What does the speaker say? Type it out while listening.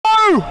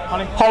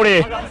Hold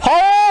here.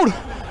 Hold!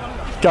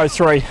 Go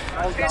 3.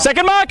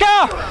 Second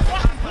marker!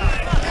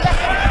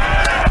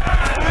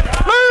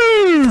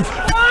 Move!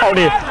 Hold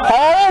here.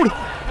 Hold!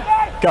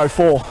 Go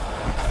 4.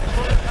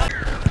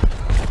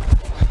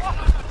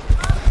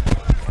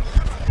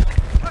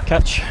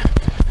 Catch.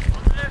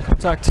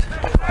 Contact.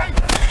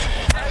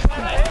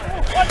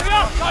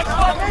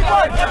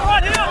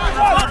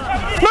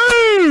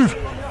 Move!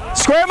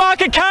 Square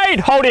marker, Cade.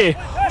 Hold here.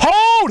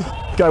 Hold!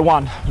 Go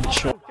 1.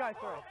 Sure.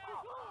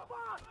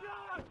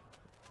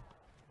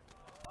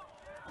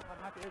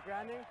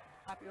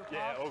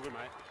 Yeah, all good,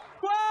 mate.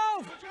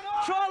 12!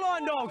 Try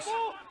line, dogs.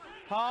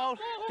 Hold.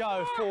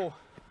 Go 4.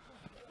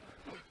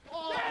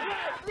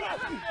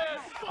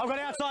 I've got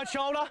outside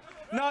shoulder.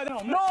 No,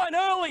 9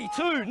 early,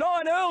 2.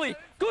 9 early.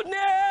 Good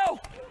now.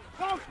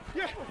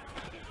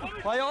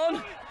 Play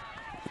on.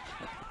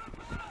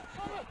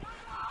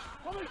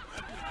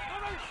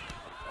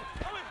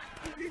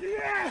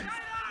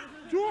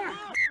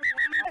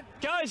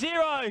 Go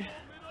 0.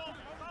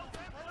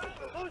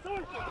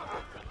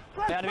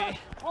 Out of here.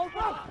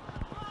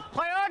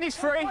 Play on, he's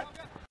free.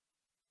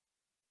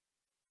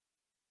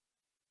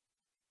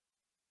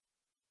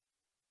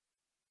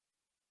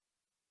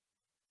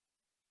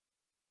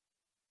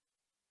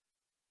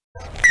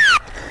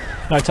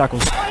 No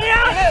tackles.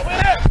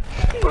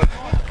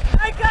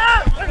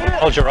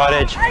 Hold your right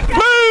edge.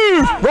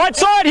 Move! Right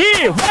side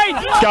here. Wait.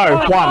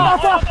 Go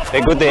 1.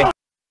 They're good there.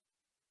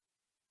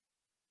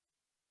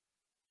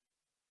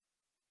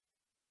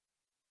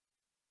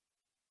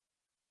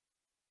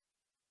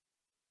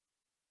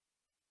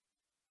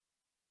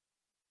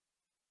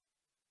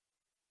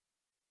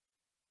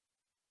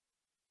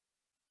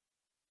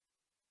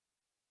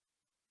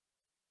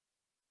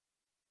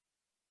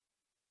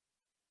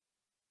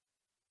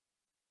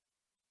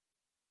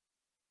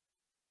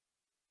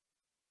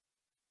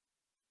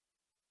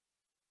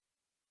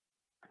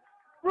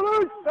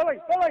 Release!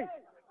 Billy!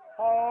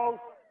 Hold.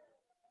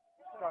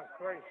 Go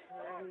 3.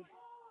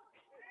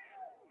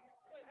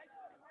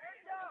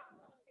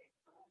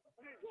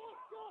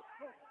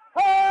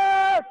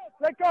 Hey!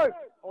 Let go!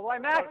 All the way,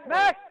 Max!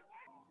 Max!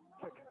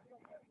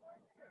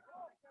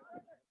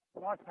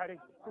 Nice, Paddy.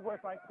 Good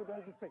work, mate. Good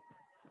urgency.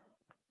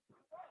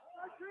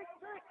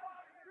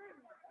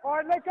 All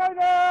right, let go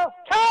now!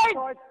 Kane!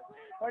 Right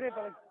here,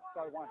 Billy.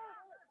 Go 1.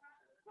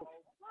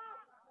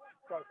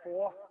 Go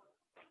 4.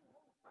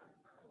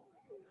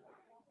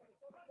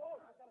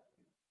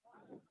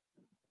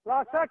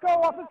 Last tackle,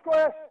 off the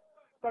square.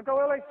 Don't go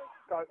early.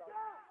 Go.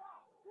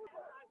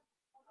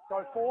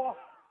 Go 4.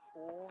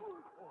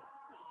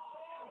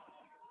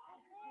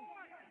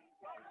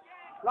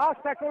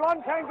 Last tackle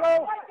on,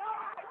 Kango.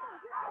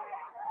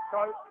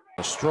 Go.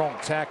 A strong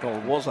tackle.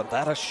 Wasn't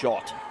that a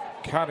shot?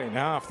 Cut in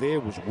half there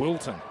was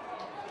Wilton.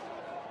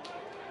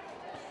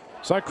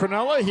 So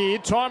Cronulla here,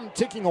 time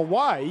ticking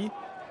away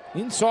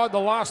inside the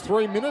last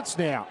 3 minutes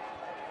now.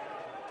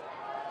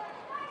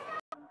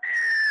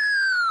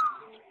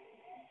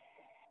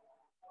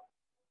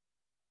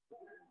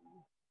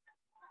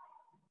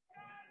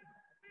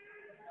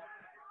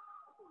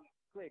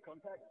 Clear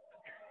contact.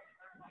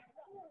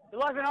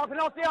 You're open up and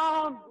off the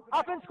arm.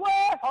 Up and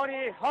square. Hold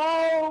here.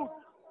 Hold.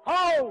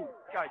 Hold.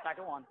 Go,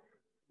 tackle 1.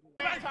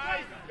 Go.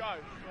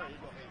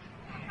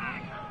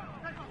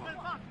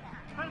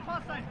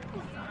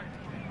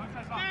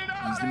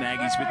 Here's the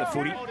Maggies with the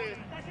footy.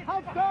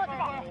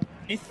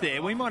 If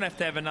there, we might have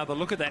to have another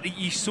look at that.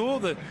 You saw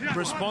the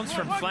response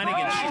from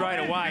Flanagan straight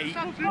away.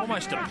 He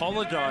almost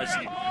apologised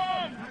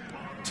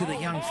to the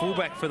young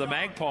fullback for the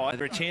Magpie.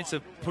 They're a chance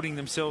of putting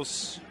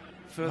themselves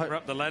further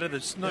up the ladder.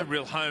 There's no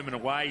real home and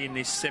away in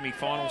this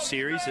semi-final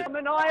series.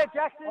 Mania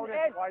Jackson.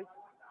 Ed. Wait.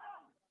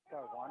 Go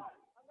 1.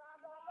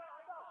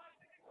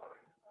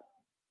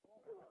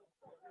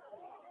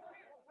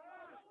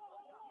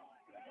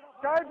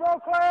 Go, bro,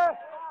 Claire.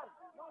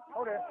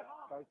 Hold it.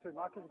 Go 2.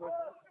 Marcus, good.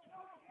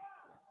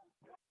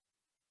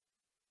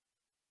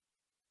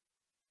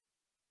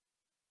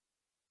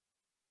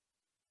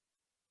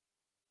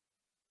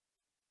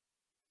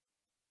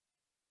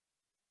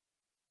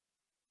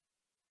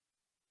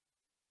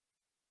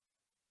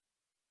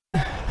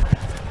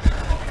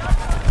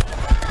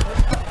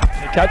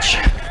 Catch.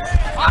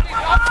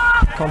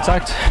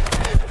 Contact.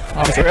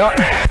 Arms are out.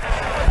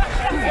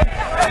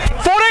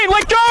 14,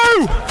 let go!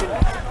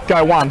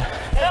 Go 1.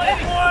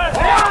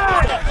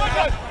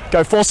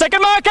 Go 4,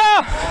 second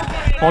marker!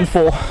 On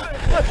 4.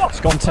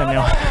 It's gone 10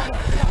 now.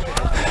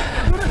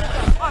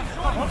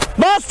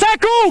 Last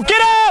tackle!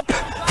 Get up!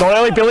 Not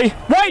early, Billy.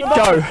 Wait,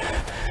 go.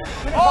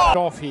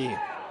 Off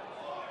here.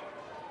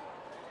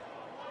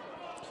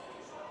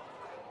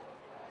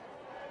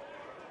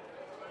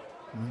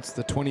 It's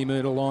the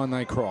 20-metre line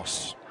they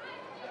cross.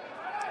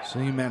 See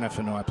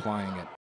Manifanai playing it.